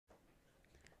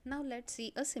Now let's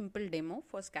see a simple demo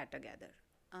for scatter gather.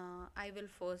 I will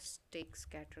first take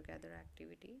scatter gather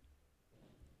activity.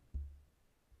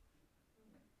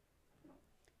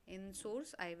 In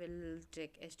source, I will check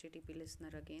HTTP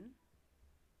listener again.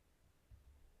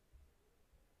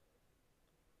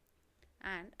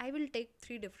 And I will take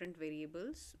three different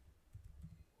variables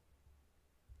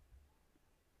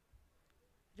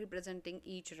representing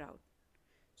each route.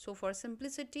 So for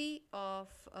simplicity of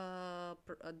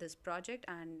this project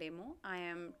and demo, I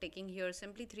am taking here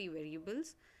simply three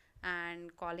variables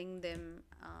and calling them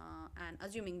and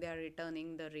assuming they are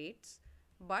returning the rates.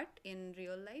 But in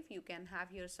real life, you can have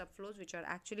here subflows which are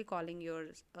actually calling your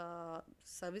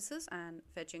services and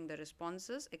fetching the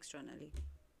responses externally.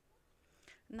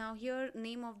 Now here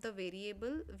name of the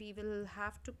variable we will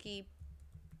have to keep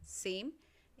same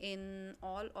in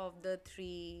all of the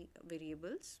three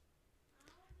variables.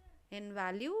 In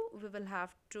value, we will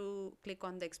have to click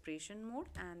on the expression mode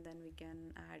and then we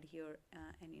can add here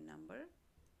any number.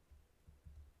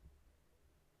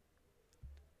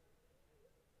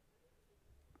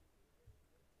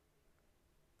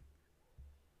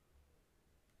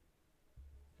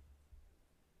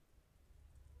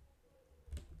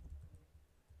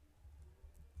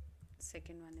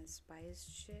 Second one is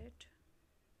SpiceJet.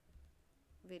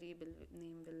 Variable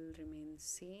name will remain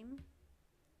same.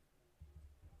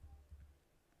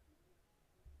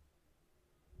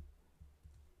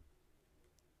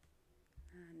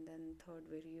 And then third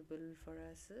variable for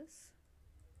us is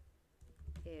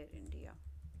Air India.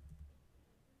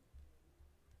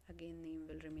 Again, name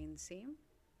will remain same,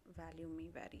 value may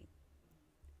vary.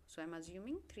 So I'm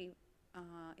assuming three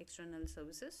external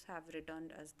services have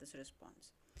returned as this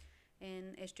response.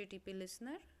 In HTTP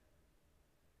listener,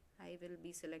 I will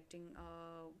be selecting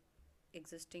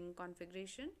existing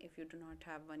configuration. If you do not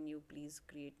have one, you please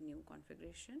create new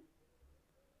configuration.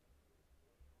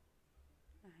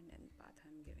 And then path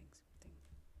I'm giving something.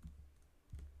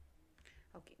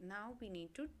 Okay, now we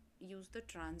need to use the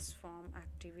transform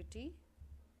activity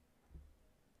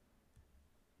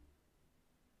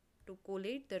to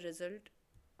collate the result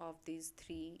of these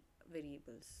three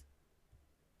variables.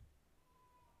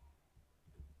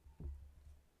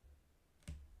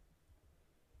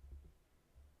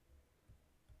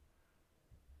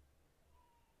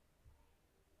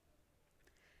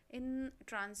 In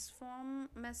transform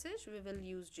message, we will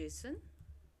use JSON,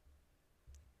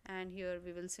 and here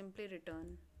we will simply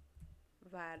return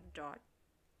var dot.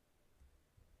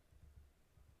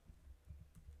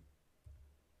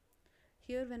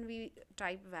 Here when we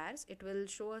type vars, it will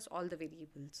show us all the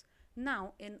variables.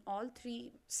 Now in all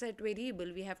three set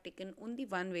variable, we have taken only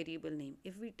one variable name.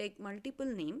 If we take multiple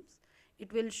names,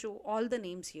 it will show all the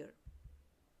names here.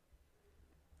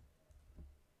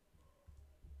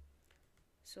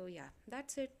 So yeah,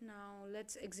 that's it. Now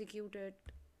let's execute it.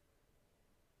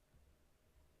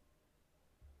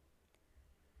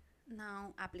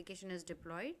 Now application is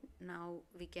deployed. Now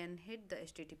we can hit the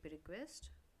HTTP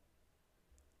request,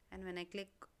 and when I click,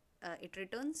 it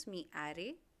returns me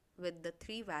array with the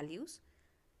three values,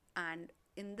 and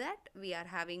in that we are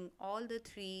having all the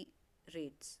three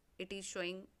rates. It is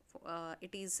showing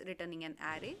it is returning an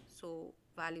array, so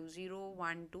value 0,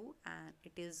 1, 2, and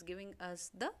it is giving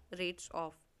us the rates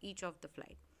of each of the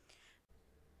flight.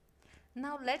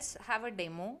 Now let's have a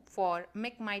demo for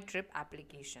Make My Trip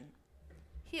application.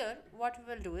 Here what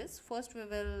we will do is, first we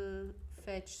will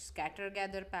fetch scatter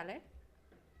gather palette.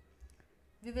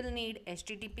 We will need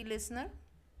HTTP listener,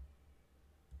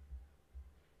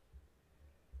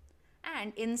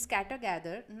 and in scatter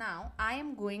gather now I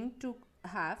am going to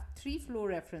have three flow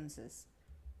references,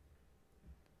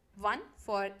 one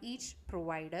for each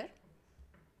provider.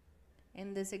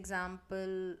 In this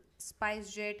example,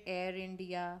 SpiceJet, Air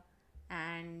India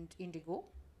and Indigo.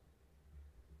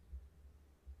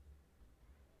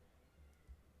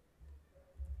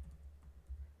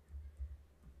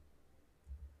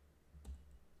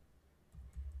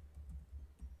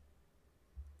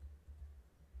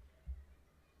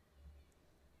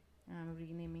 I'm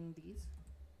renaming these.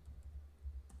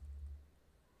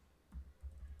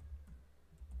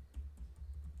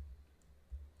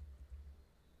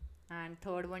 And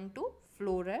third one to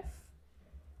FlowRef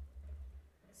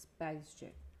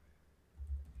SpiceJet.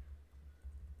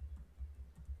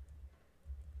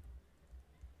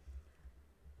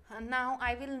 Now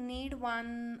I will need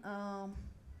one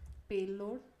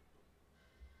payload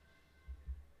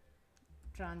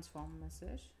transform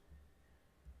message,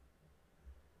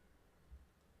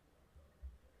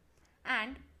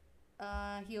 and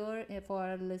here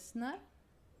for listener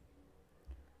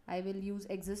I will use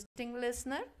existing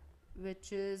listener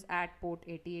which is at port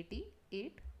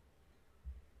 8088,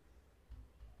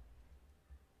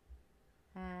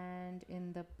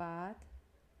 path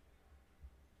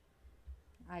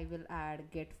I will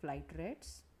add get flight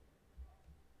rates.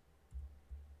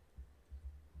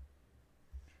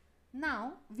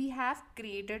 Now we have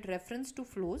created reference to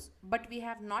flows, but we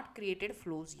have not created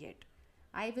flows yet.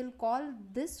 I will call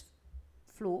this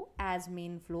flow as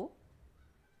main flow.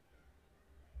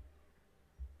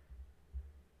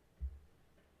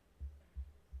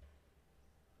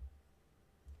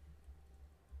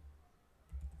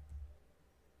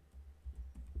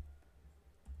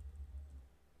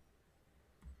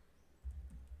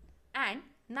 And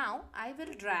now I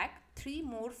will drag 3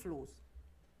 more flows.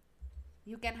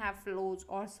 You can have flows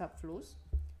or subflows.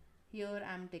 Here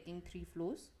I am taking 3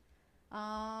 flows.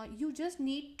 You just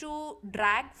need to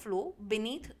drag flow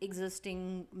beneath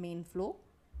existing main flow.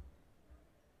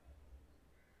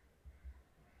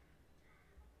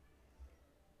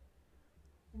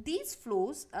 These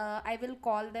flows I will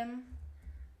call them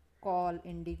call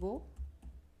Indigo.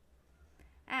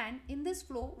 And in this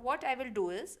flow what I will do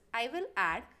is I will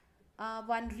add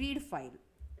one read file.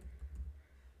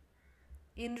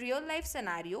 In real life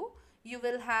scenario, you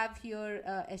will have here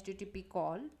HTTP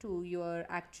call to your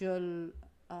actual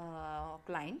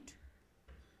client,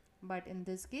 but in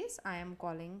this case I am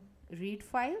calling read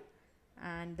file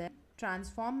and then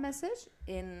transform message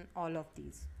in all of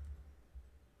these.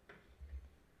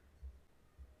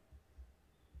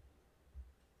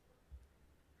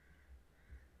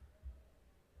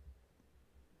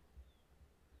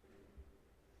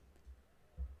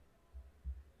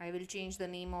 I will change the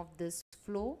name of this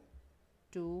flow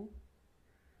to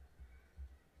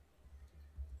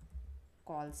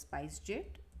call SpiceJet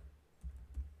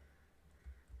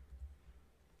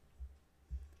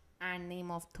and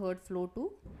name of third flow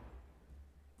to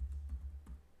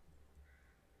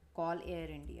call Air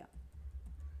India.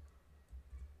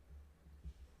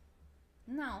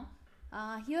 Now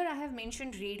here I have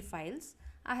mentioned read files.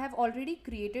 I have already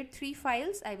created 3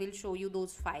 files. I will show you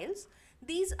those files.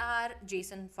 These are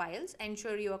JSON files.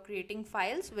 Ensure you are creating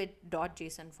files with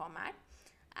 .json format,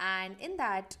 and in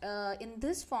that in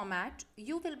this format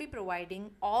you will be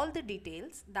providing all the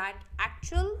details that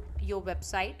actual your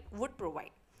website would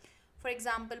provide. For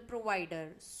example, provider,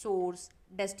 source,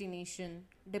 destination,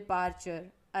 departure,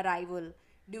 arrival,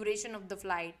 duration of the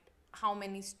flight, how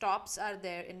many stops are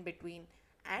there in between,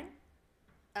 and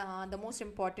the most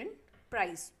important,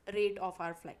 price, rate of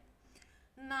our flight.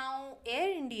 Now Air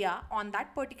India on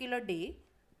that particular day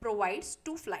provides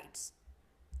 2 flights.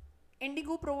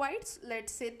 Indigo provides,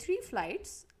 let's say, 3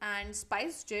 flights, and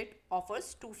SpiceJet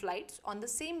offers 2 flights on the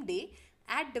same day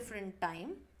at different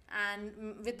time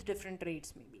and with different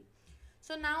rates maybe.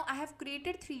 So now I have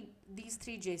created these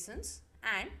 3 JSONs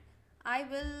and I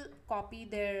will copy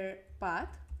their path.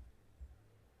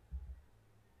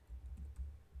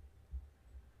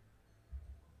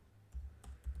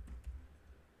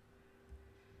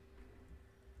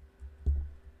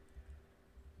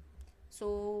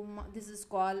 So this is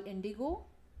called Indigo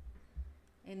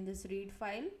in this read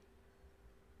file.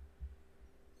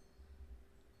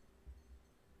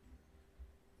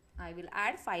 I will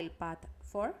add file path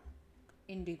for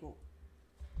Indigo.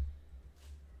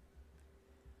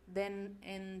 Then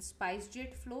in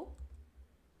SpiceJet flow,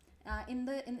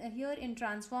 here in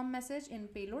transform message in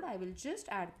payload, I will just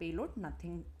add payload,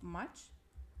 nothing much.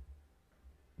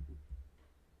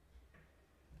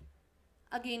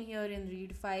 Again here in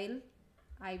read file,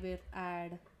 I will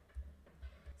add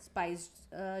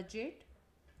SpiceJet,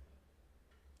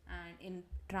 and in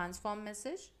transform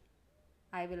message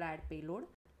I will add payload.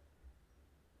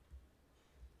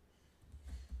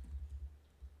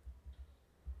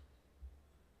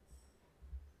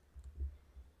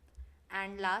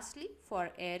 And lastly for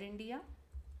Air India,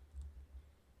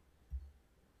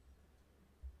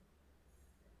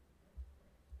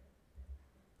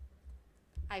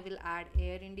 I will add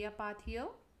Air India path here,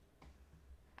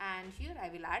 and here I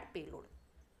will add payload.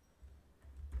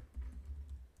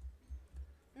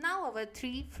 Now our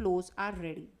 3 flows are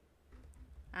ready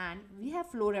and we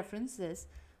have flow references.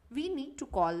 We need to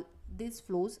call these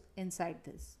flows inside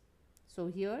this. So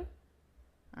here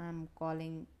I'm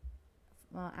calling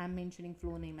I'm mentioning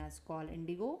flow name as call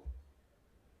Indigo.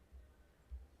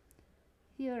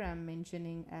 Here I'm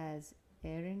mentioning as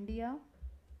Air India.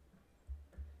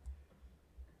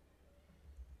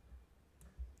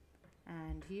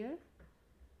 And here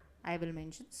I will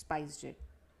mention SpiceJet.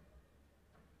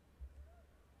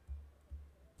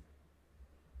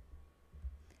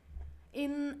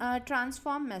 In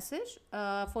transform message,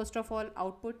 first of all,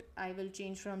 output I will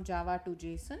change from Java to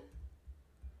JSON,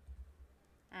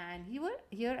 and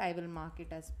here I will mark it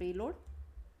as payload.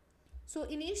 So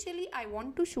initially I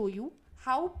want to show you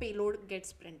how payload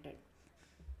gets printed.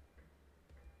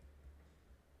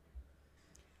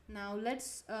 Now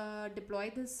let's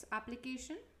deploy this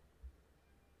application.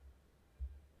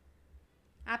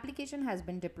 Application has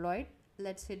been deployed.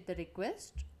 Let's hit the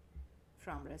request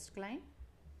from REST client.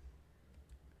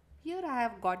 Here I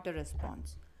have got the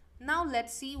response. Now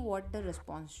let's see what the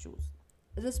response shows.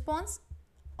 Response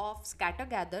of scatter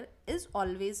gather is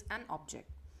always an object.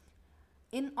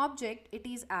 In object it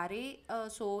is array,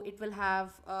 so it will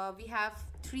have we have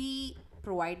 3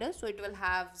 providers, so it will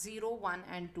have 0, 1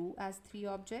 and 2 as 3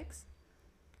 objects.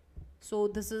 So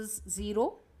this is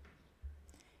 0.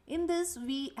 In this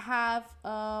we have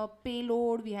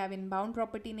payload, we have inbound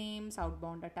property names,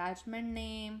 outbound attachment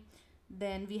name,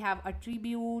 then we have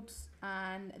attributes,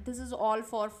 and this is all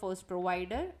for first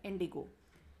provider Indigo.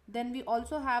 Then we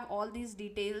also have all these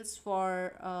details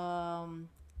for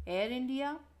Air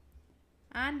India,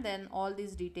 and then all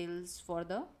these details for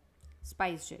the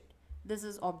SpiceJet. This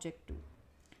is object 2.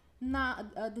 Now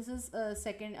this is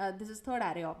this is third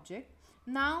array object.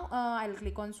 Now I'll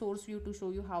click on source view to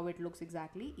show you how it looks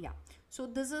exactly. Yeah, so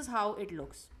this is how it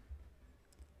looks.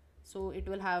 So it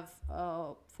will have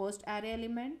first array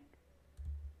element,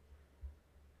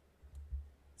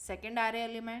 second array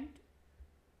element,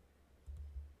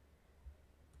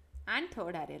 and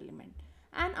third array element.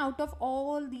 And out of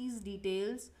all these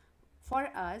details, for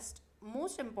us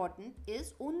most important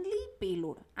is only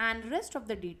payload, and rest of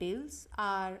the details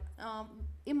are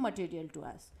immaterial to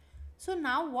us. So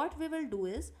now what we will do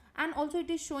is, and also it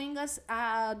is showing us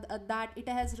that it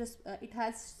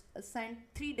has sent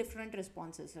 3 different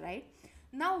responses, right?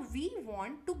 Now we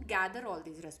want to gather all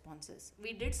these responses.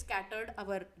 We did scattered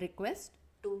our request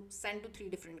to send to 3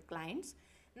 different clients.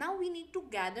 Now we need to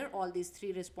gather all these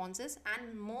 3 responses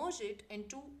and merge it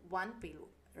into one payload,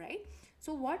 right?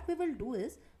 So what we will do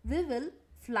is, we will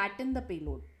flatten the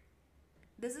payload.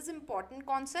 This is important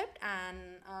concept, and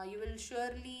you will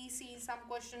surely see some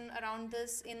question around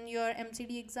this in your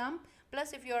MCD exam.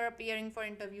 Plus if you are appearing for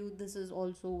interview, this is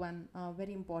also one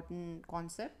very important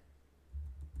concept.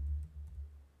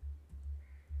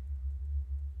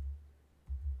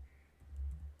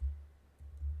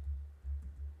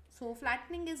 So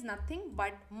flattening is nothing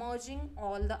but merging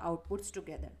all the outputs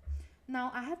together.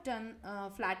 Now I have done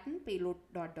flatten payload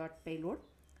dot payload.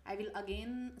 I will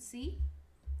again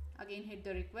hit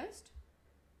the request.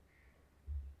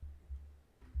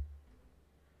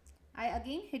 I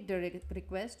again hit the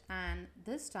request, and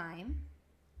this time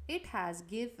it has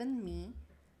given me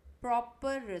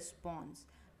proper response.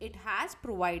 It has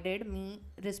provided me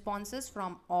responses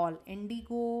from all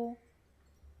Indigo,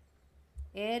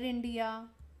 Air India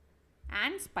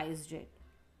and SpiceJet,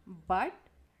 but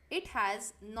it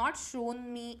has not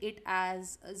shown me it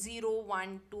as 0,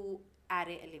 1, 2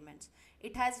 array elements.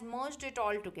 It has merged it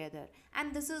all together,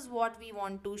 and this is what we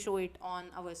want to show it on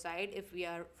our side if we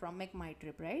are from Make My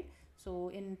Trip, right? So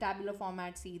in tabular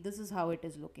format, see, this is how it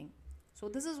is looking. So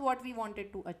this is what we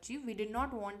wanted to achieve. We did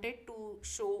not want it to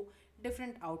show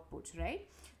different outputs, right?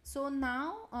 So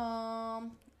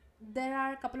now there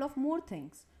are a couple of more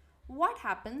things. What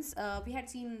happens, we had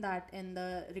seen that in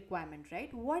the requirement,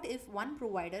 right? What if one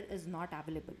provider is not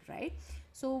available, right?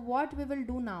 So what we will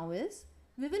do now is,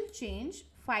 we will change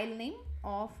file name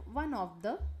of one of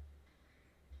the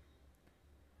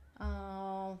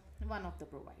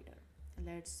provider.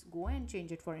 Let's go and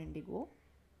change it for Indigo.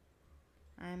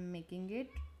 I am making it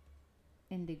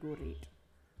Indigo rate.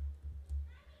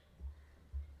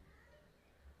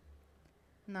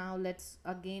 Now let's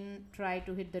again try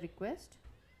to hit the request.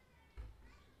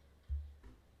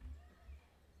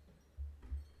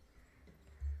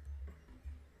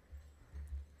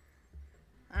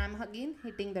 I'm again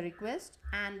hitting the request,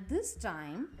 and this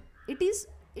time it is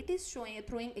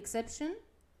throwing exception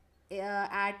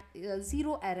at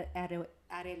 0 array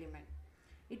element.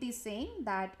 It is saying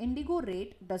that Indigo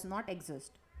rate does not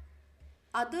exist.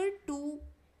 Other 2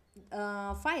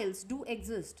 files do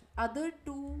exist. Other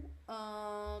 2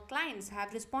 clients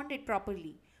have responded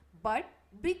properly, but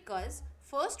because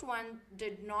first one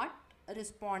did not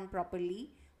respond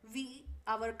properly,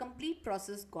 our complete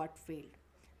process got failed.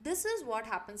 This is what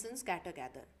happens in scatter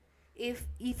gather. If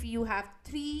you have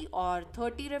 3 or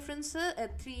 30 references,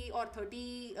 3 or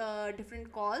 30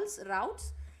 different calls,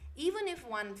 routes, even if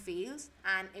one fails,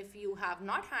 and if you have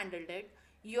not handled it,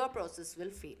 your process will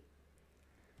fail.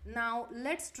 Now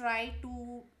let's try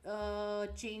to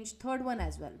change third one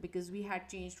as well, because we had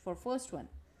changed for first one.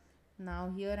 Now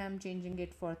here I am changing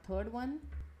it for third one,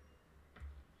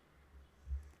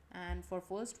 and for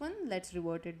first one let's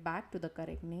revert it back to the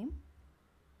correct name.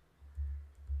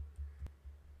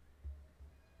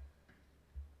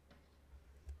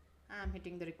 I'm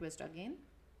hitting the request again.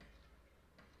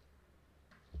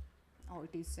 Oh,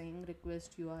 it is saying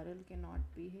request URL cannot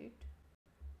be hit.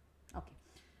 Okay,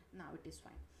 now it is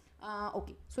fine.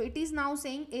 Okay, so it is now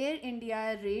saying Air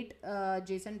India rate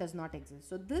JSON does not exist.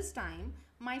 So this time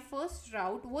my first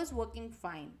route was working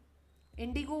fine.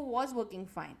 Indigo was working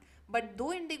fine. But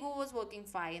though Indigo was working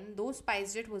fine, though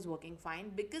SpiceJet was working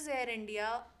fine, because Air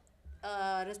India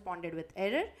responded with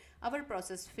error, our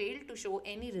process failed to show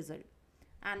any result.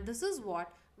 And this is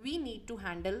what we need to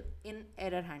handle in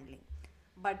error handling.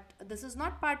 But this is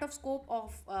not part of scope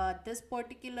of this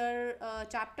particular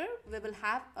chapter. We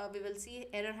will see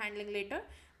error handling later.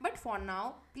 But for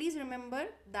now, please remember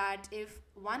that if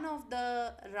one of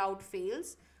the route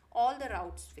fails, all the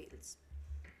routes fails.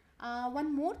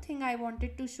 One more thing I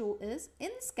wanted to show is in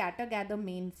scatter gather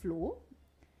main flow,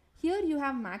 here you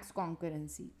have max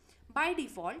concurrency. By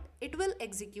default, it will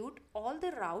execute all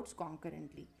the routes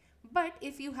concurrently. But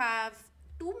if you have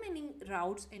too many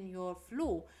routes in your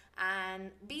flow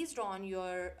and based on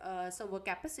your server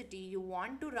capacity, you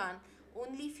want to run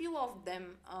only few of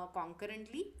them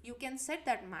concurrently, you can set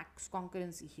that max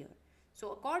concurrency here.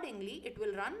 So accordingly, it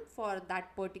will run for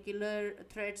that particular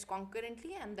threads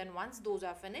concurrently, and then once those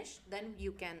are finished, then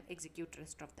you can execute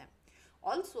rest of them.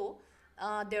 Also,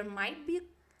 there might be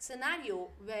scenario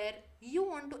where you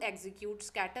want to execute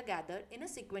scatter gather in a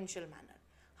sequential manner.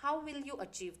 How will you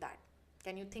achieve that?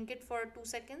 Can you think it for 2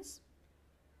 seconds?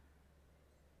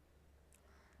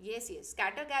 Yes,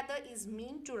 scatter gather is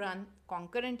meant to run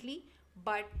concurrently,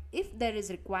 but if there is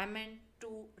requirement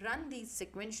to run these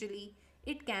sequentially,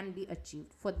 it can be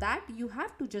achieved. For that, you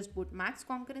have to just put max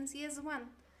concurrency as 1.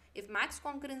 If max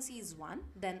concurrency is 1,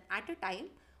 then at a time,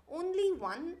 only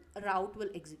one route will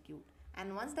execute.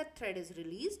 And once that thread is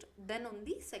released, then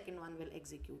only second one will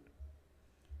execute.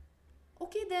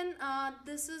 Okay, then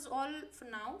this is all for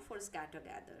now for scatter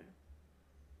gather.